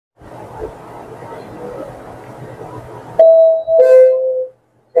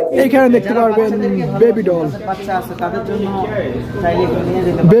এখানে দেখতে পারবেন বেবি ডল, বাচ্চা আছে তাদের জন্য চাইলে নিয়ে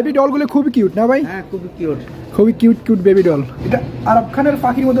যেতে পারেন। বেবি ডলগুলো খুবই কিউট না ভাই? হ্যাঁ খুবই কিউট, খুবই কিউট বেবি ডল। এটা আরব খানের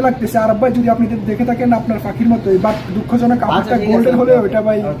পাখির মতো লাগতেছে। আরব ভাই যদি আপনি দেখে থাকেন আপনার পাখির মতোই, বাট দুঃখজনক কাপড়টা গোল্ডেন হলেও এটা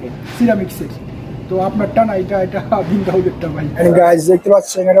ভাই সিরামিক্সের। তো আপনারটা না, এটা বিন দাউদেরটা ভাই। এন্ড গাইস দেখতে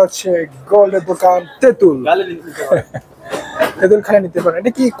পাচ্ছেন এটা হচ্ছে গোল্ডের দোকান তেতুল। তেতুল খালি নিতে পারেন।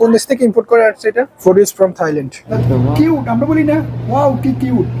 এটা কি কোন দেশ থেকে ইম্পোর্ট করে আসছে? এটা প্রোডিউস ফ্রম থাইল্যান্ড। কিউট আমরা বলি না, ওয়াও কি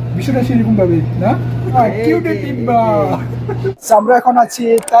কিউট, বিষয়টা সেরকম ভাবে না, কিউট টিম্বা। আমরা এখন আছি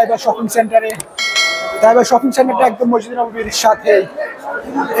তাইবা শপিং সেন্টারে। তাইবা শপিং সেন্টারটা একদম মসজিদ নববীর সাথে।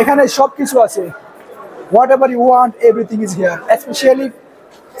 এখানে সবকিছু আছে, whatever you want everything is here, especially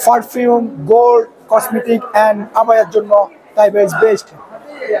perfume, gold, cosmetic and আবায়ার জন্য Taiba is best,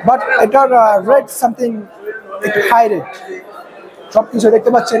 but এটার রেট সামথিং একটু হাই রেট। সবকিছু দেখতে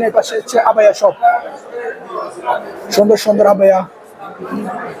পাচ্ছেন, এই পাশে হচ্ছে আবায়া শপ, সুন্দর সুন্দর আবায়া।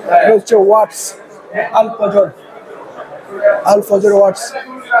 এটা হচ্ছে ওয়াটস আল ফজর ওয়াটস।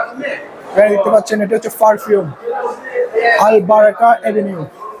 দেখতে পাচ্ছেন এটা হচ্ছে perfume Al Baraka Avenue,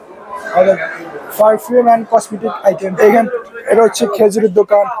 perfume and cosmetic item. এখানে এটা হচ্ছে খেজুরের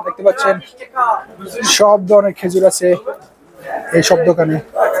দোকান, দেখতে পাচ্ছেন সব ধরনের খেজুর আছে এই সব দোকানে।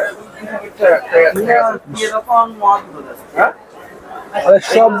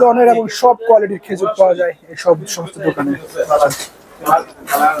 সব ধরনের এবং সব কোয়ালিটির খেজুর পাওয়া যায় এই সমস্ত দোকানে।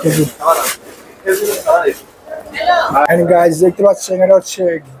 খেজুর and guys দেখতে পাচ্ছেন এটা হচ্ছে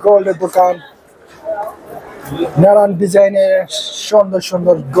গোল্ডের দোকান। নানান ডিজাইনের সুন্দর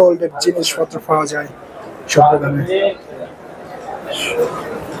সুন্দর গোল্ডের জিনিসপত্র পাওয়া যায় সব দোকানে।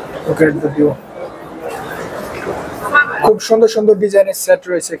 খুব সুন্দর সুন্দর ডিজাইনের সেট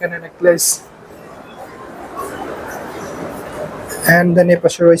রয়েছে এখানে, নেকলেস এন্ড দেন এর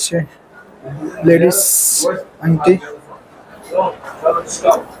পাশে রয়েছে লেডিস আংটি,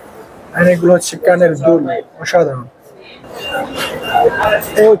 আর এগুলো হচ্ছে কানের দুল, অসাধারণ।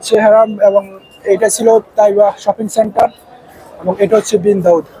 এই হচ্ছে হারাম, এবং এটা ছিল তাইবা শপিং সেন্টার, এবং এটা হচ্ছে বিন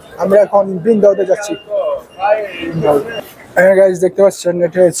দাউদ। আমরা এখন বিন দাউদে যাচ্ছি। গাইস দেখতে পাচ্ছেন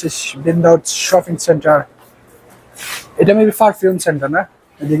এটা হচ্ছে বিন দাউদ শপিং সেন্টার। এটা মেবি পারফিউম সেন্টার না?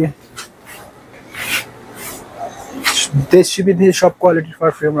 এদিকে দেশি বিদেশি সব কোয়ালিটির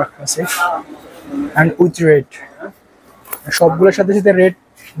পারফিউম রাখা আছে এন্ড উইথ রেট, সবগুলোর সাথে সাথে রেট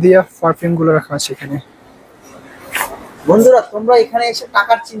দিয়ে পারফিউম গুলো রাখা আছে এখানে। বন্ধুরা তোমরা এখানে এসে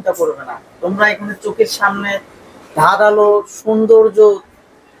টাকার চিন্তা করবে না, তোমরা এখানে চোখের সামনে ধারালো সৌন্দর্য,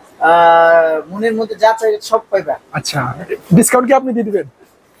 মনের মধ্যে যা চাই সব পাইবা। আচ্ছা, ডিসকাউন্ট কি আপনি দিয়ে দিবেন?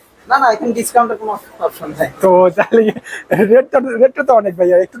 না না, এখানে ডিসকাউন্টের কোনো অপশন নাই। তো তাহলে রেটটা তো অনেক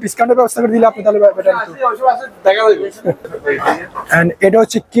ভাইয়া, একটু ডিসকাউন্টের ব্যবস্থা করে দিলে আপনি তাহলে বেটার হতো। দেখা যাবে। এন্ড এটা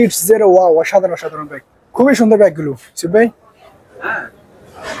হচ্ছে কিডস এর, ওয়াও অসাধারণ অসাধারণ ব্যাগ, খুবই সুন্দর ব্যাগগুলো শিব ভাই। হ্যাঁ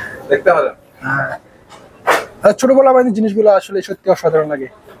দেখতে ভালো। হ্যাঁ, আর ছোটবেলা আমাদের জিনিসগুলো আসলে সত্যি অসাধারণ লাগে।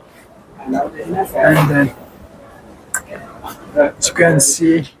 And then you can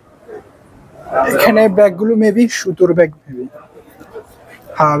see এখানে ব্যাগগুলো মেবি সুতোর ব্যাগ, মেবি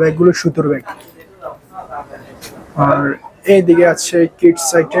হ্যাঁ ব্যাগগুলো সুতোর ব্যাগ। আর এইদিকে আছে কিডস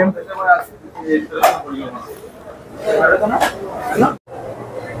আইটেম।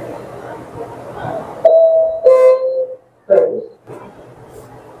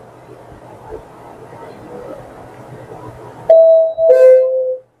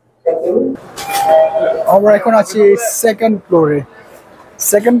 আমরা এখন আছি সেকেন্ড ফ্লোরে।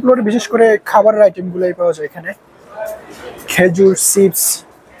 সেকেন্ড ফ্লোরে বিশেষ করে খাবারের আইটেম গুলোই পাওয়া যায় এখানে, খেজুর, chips,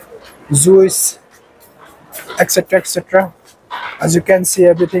 juice, etc etc. As you can see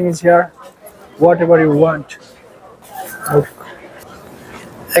everything is here, whatever you want.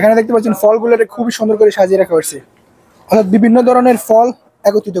 এখানে দেখতে পাচ্ছেন ফলগুলোকে খুবই সুন্দর করে সাজিয়ে রাখা হয়েছে, অর্থাৎ বিভিন্ন ধরনের ফল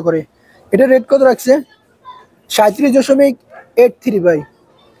একত্রিত করে। এটা রেট কত রাখছে? 37.83 ভাই।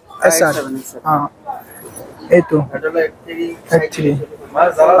 হ্যাঁ এই তো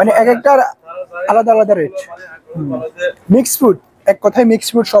মানে এক একটার আলাদা আলাদা রেট। মিক্স ফ্রুট, এক কথায় মিক্স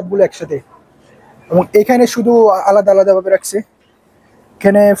ফ্রুট সবগুলো একসাথে, এবং এখানে শুধু আলাদা আলাদা ভাবে রাখছে।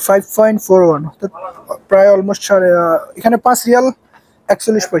 এখানে 5.41 অর্থাৎ প্রায় অলমোস্ট এখানে 5 রিয়াল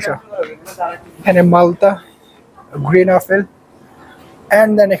 41 পয়সা। এখানে মালতা, গ্রিন আপেল,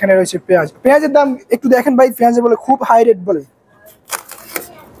 এন্ড দেন এখানে রয়েছে পেঁয়াজ। পেঁয়াজের দাম একটু দেখেন ভাই, পেঁয়াজ বলে খুব হাই রেট বলে।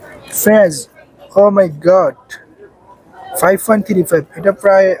 পেঁয়াজ ও মাই গড 5.35, এটা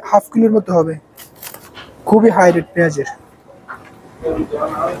প্রায় হাফ কিলোর মতো হবে, খুবই হাই রেট পেঁয়াজের।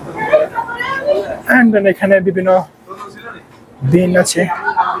 এন্ড দেন এখানে বিভিন্ন বিন আছে।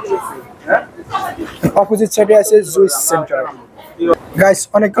 অপোজিট সাইডে আছে জুস সেন্টার। গাইস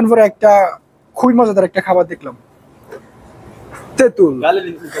অনেকক্ষণ পরে একটা খুবই মজাদার একটা খাবার দেখলাম। তেঁতুল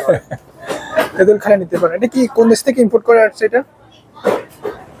তেঁতুল খালি নিতে পারেন। এটা কি কোন দেশ থেকে ইম্পোর্ট করে আসছে? এটা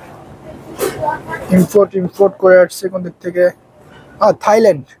ইম্পোর্ট করে আসছে কোন দিক থেকে?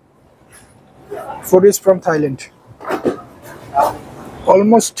 Thailand. Food is from Thailand.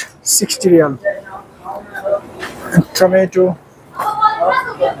 Almost 60 riyal. And tomato.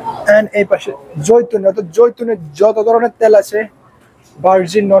 And এই পাশে জয়তুন, অর্থাৎ জয়তুনের যত ধরনের তেল আছে,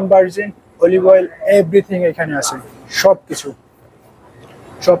 ভার্জিন, নন ভার্জিন, অলিভ অয়েল, এভরিথিং এখানে আছে। সবকিছু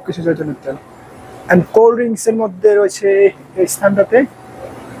জয়তুনের তেল। অ্যান্ড কোল্ড ড্রিঙ্কস এর মধ্যে রয়েছে এই স্থানটাতে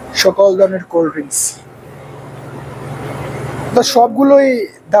সকল ধরনের কোল্ড ড্রিঙ্কস। তো সবগুলোই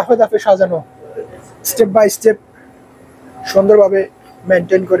ধাপে ধাপে সাজানো, স্টেপ বাই স্টেপ সুন্দরভাবে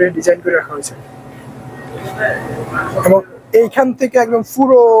মেনটেন করে ডিজাইন করে রাখা হয়েছে। এবং এইখান থেকে একদম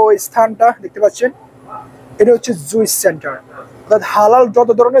পুরো স্থানটা দেখতে পাচ্ছেন, এটা হচ্ছে জুইস সেন্টার। অর্থাৎ হালাল যত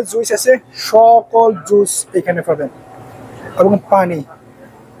ধরনের জুইস আছে সকল জুস এখানে পাবেন। এবং পানি,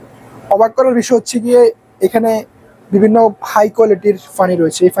 অবাক করার বিষয় হচ্ছে গিয়ে এখানে বিভিন্ন হাই কোয়ালিটির পানি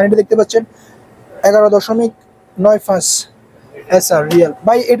রয়েছে। এই পানিটা দেখতে পাচ্ছেন 11.95 SR রিয়াল।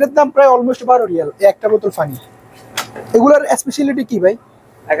 ভাই এটার দাম প্রায় অলমোস্ট 12 রিয়াল একটা বোতল পানি। এগুলার স্পেশালিটি কি ভাই?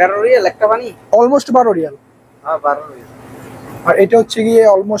 11 রিয়াল একটা পানি, অলমোস্ট 12 রিয়াল। 12 রিয়াল। আর এটা হচ্ছে গিয়ে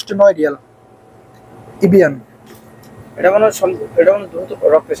অলমোস্ট 9 রিয়াল ইবিয়ান। এটা মনে দ্রুত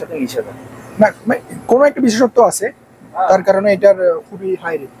রক্তের সাথে মিশে যায় না, কোনো একটা বিশেষত্ব আছে, তার কারণে এটার খুবই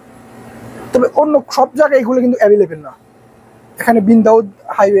হাই রেট। তবে অন্য সব জায়গায় এগুলো কিন্তু অ্যাভেলেবেল না। এখানে বিন দাউদ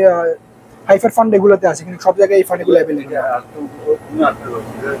হাইফার ফান্ড এগুলোতে আছে, কিন্তু সব জায়গায় এই ফান্ড এগুলো অ্যাভেলেবেল।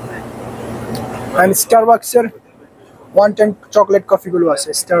 এন্ড স্টারবাকসের 110 চকলেট কফিগুলো আছে।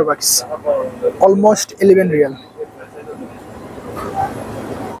 Starbucks almost 11 Real.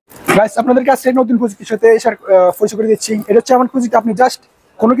 গাইস, আপনাদের কাছে নতুন প্রযুক্তির সাথে পরিচয় করে দিচ্ছি। এটা হচ্ছে এমন প্রযুক্তি, আপনি জাস্ট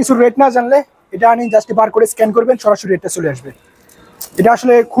কোনো কিছুর রেট না জানলে এটা আনি জাস্ট বার করে স্ক্যান করবেন, সরাসরি রেটটা চলে আসবে। এটা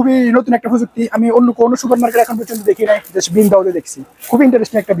আসলে খুবই নতুন একটা প্রযুক্তি, আমি অন্য কোনো সুপার মার্কেট এখন পর্যন্ত দেখি নাই, জাস্ট বিন দাউদে দেখছি। খুবই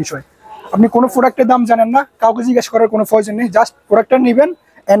ইন্টারেস্টিং একটা বিষয়। আপনি কোনো প্রোডাক্টের দাম জানেন না, কাউকে জিজ্ঞেস করার কোনো প্রয়োজন নেই, জাস্ট প্রোডাক্টটা নেবেন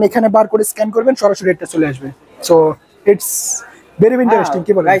এন্ড এখানে বার করে স্ক্যান করবেন, সরাসরি রেটটা চলে আসবে। So it's very interesting.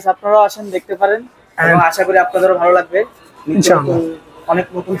 কি বলেন গাইস, আপনারাও আসেন, দেখতে পারেন, এবং আশা করি আপনাদেরও ভালো লাগবে। ইনশাআল্লাহ অনেক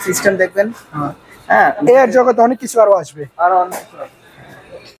নতুন সিস্টেম দেখবেন। এর জগতে অনেক কিছু আরো আসবে।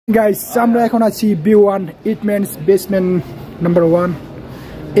 গাইস, আমরা এখন আছি B1 ইটমেন্স বেসমেন্ট নাম্বার 1।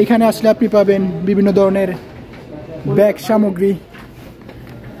 এখানে আসলে আপনি পাবেন বিভিন্ন ধরনের ব্যাগ সামগ্রী।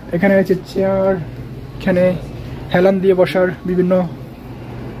 এখানে আছে চেয়ার, এখানে হেলান দিয়ে বসার বিভিন্ন,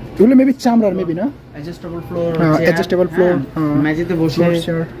 এগুলো মেবি চামড়ার, মেবি না, অ্যাডজাস্টেবল ফ্লোর। মেঝেতে বসে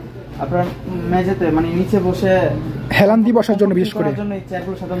আপনার মেঝেতে মানে নিচে বসে হেলান দিয়ে বসার জন্য বিশেষ করে জন্য এই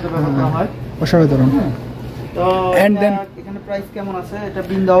চেয়ারগুলো সাধারণত ব্যবহার করা হয়। অসাধারণ। তো এন্ড দেন এখানে প্রাইস কেমন আছে? এটা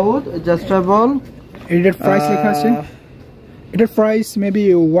বিন দাউদ অ্যাডজাস্টেবল, এটার প্রাইস লেখা আছে, এটার প্রাইস মেবি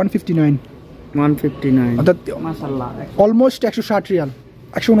 159 অর্থাৎ মাশাআল্লাহ অলমোস্ট 160 রিয়াল,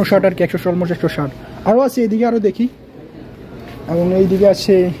 159 আর কি, 100 অলমোস্ট 160। আরও আছে এদিকে, আরও দেখি। এবং এইদিকে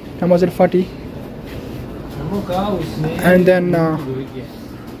আছে নামাজের ফাটি। And then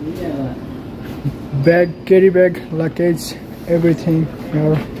bag, carry bag, luggage, everything.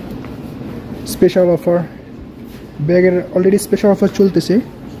 R special offer, ব্যাগের অলরেডি স্পেশাল অফার চলতেছে।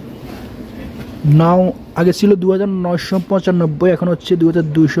 নাও আগে ছিল 2995, এখন হচ্ছে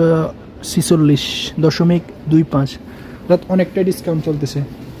 2246.25, অর্থাৎ অনেকটাই ডিসকাউন্ট চলতেছে।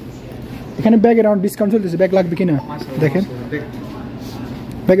 এখানে ব্যাগের অনেক ডিসকাউন্ট চলতেছে। ব্যাগ লাগবে কিনা দেখেন।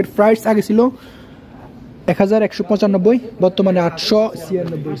 ব্যাগের প্রাইস আগে ছিল 1195, বর্তমানে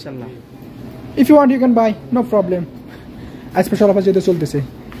 896। If you want you can buy, no problem. Special offer যেহেতু চলতেছে,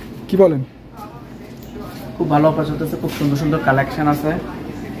 কি বলেন? খুব ভালো অফার চলতেছে, খুব সুন্দর সুন্দর কালেকশন আছে,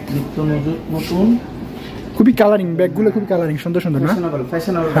 নিত্য নতুন, খুবই কালারিং ব্যাগগুলো, খুবই কালারিং, সুন্দর সুন্দর না,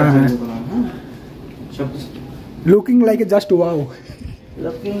 fashionable. Looking like a just wow,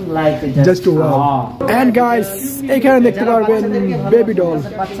 just wow. And guys, এখানে দেখতে পারবেন বেবি ডল।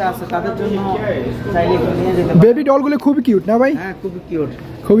 বাচ্চা আছে তাদের জন্য চাইলে নিয়ে যেতে পারেন। বেবি ডলগুলো খুবই কিউট না ভাই? হ্যাঁ, খুবই কিউট,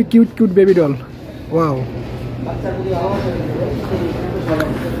 খুবই কিউট বেবি ডল। ওয়াও।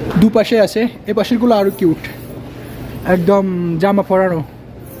 দুপাশে আছে, এই পাশেরগুলো আরো কিউট, একদম জামা পরানো,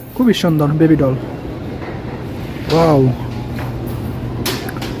 খুবই সুন্দর বেবি ডল। ওয়াও,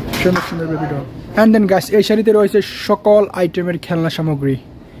 সুন্দর সুন্দর baby doll. And then guys, এই শাড়িতে রয়েছে সকল আইটেমের খেলনা সামগ্রী।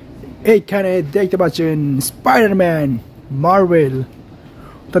 এইখানে দেখতে পাচ্ছেন স্পাইডারম্যান, মার্ভেল,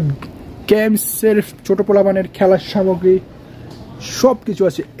 অর্থাৎ গেমসের ছোট পোলাবানের খেলার সামগ্রী সব কিছু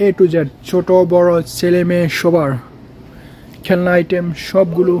আছে, A to Z, ছোট বড় ছেলে মেয়ে সবার খেলনা আইটেম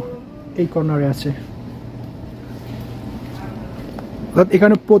সবগুলো এই কর্নারে আছে। অর্থাৎ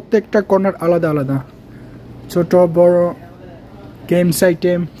এখানে প্রত্যেকটা কর্নার আলাদা আলাদা, ছোট বড় games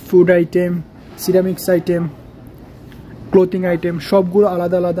item, food item, ceramics item, clothing item, সবগুলো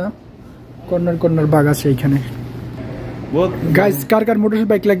আলাদা আলাদা কর্নার কর্নার বাগ আছে এইখানে। গাইস, কার কার মোটর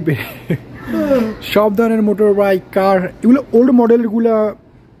বাইক লাগবে? সব ধরনের মোটর বাইক, কার, এগুলো ওল্ড মডেলগুলো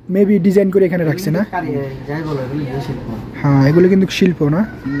মেবি ডিজাইন করে এখানে রাখছে না? হ্যাঁ, এগুলো কিন্তু শিল্প না,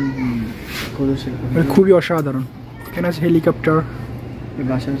 খুবই অসাধারণ। এখানে আছে হেলিকপ্টার,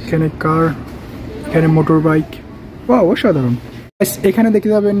 এখানে কার, এখানে মোটর বাইক, বাহ অসাধারণ। এখানে দেখতে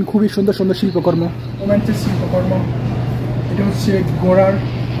যাবেন খুবই সুন্দর সুন্দর শিল্পকর্ম, রোমান্সের শিল্পকর্ম। এটা হচ্ছে ঘোড়ার,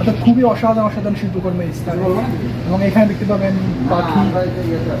 অর্থাৎ খুবই অসাধারণ অসাধারণ শিল্পকর্ম এই স্থানে। এবং এখানে দেখতে পাবেন পাখি,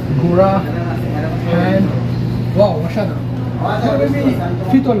 ঘোড়া, হ্যান্ড, বাহ অসাধারণ।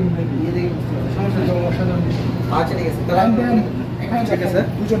 ফিতল অসাধারণ।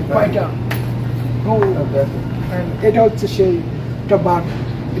 দুজন পাইটা, এটা হচ্ছে সেই বাঘ।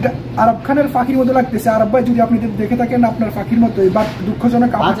 এটা আরব খানের পাখির মতো লাগতেছে। আরব ভাই যদি আপনি দেখে থাকেন আপনার পাখির মতোই, বাট দুঃখজনক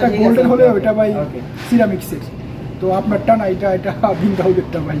কাপড়টা গোল্ডেন হলেও এটা ভাই সিরামিক্সের। তো আপনারটা না, এটা এটা বিন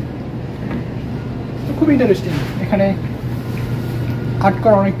দাউদেরটা ভাই। তো খুব ইন্টারেস্টিং। এখানে আর্ট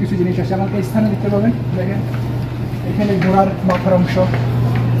করা অনেক কিছু জিনিস আছে। আমাকে এই স্থানে দেখতে পাবেন, দেখেন এখানে ঘোড়ার মাথার অংশ।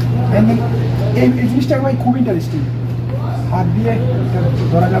 এই জিনিসটা ভাই খুব ইন্টারেস্টিং। হাত দিয়ে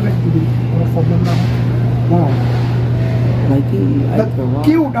ধরা যাবে যদি কোনো প্রবলেম না হয়।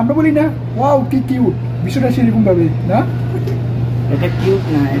 কিউট, আমরা বলি না ওয়াও কি কিউট, বিষয়টা সেরকম ভাবে না। এটা কিউট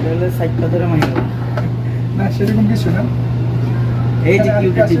না, এটা হলো সাইডটা ধরে মাইরা না, সেরকম কিছু না। এই যে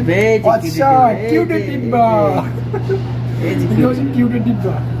কিউটের ডিব্বা, আচ্ছা কিউটের ডিব্বা, এই যে কিউটের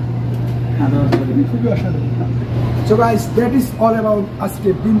ডিব্বা, খুবই অসাধারণ। So guys, that is all about আজকে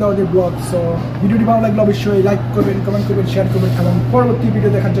বৃন্দাবনের ব্লগ। সো ভিডিওটি ভালো লাগলে অবশ্যই লাইক করবেন, কমেন্ট করবেন, শেয়ার করবেন এবং পরবর্তী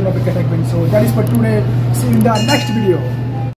ভিডিও দেখার জন্য অপেক্ষা থাকবেন। So that is for today, C you in the next video.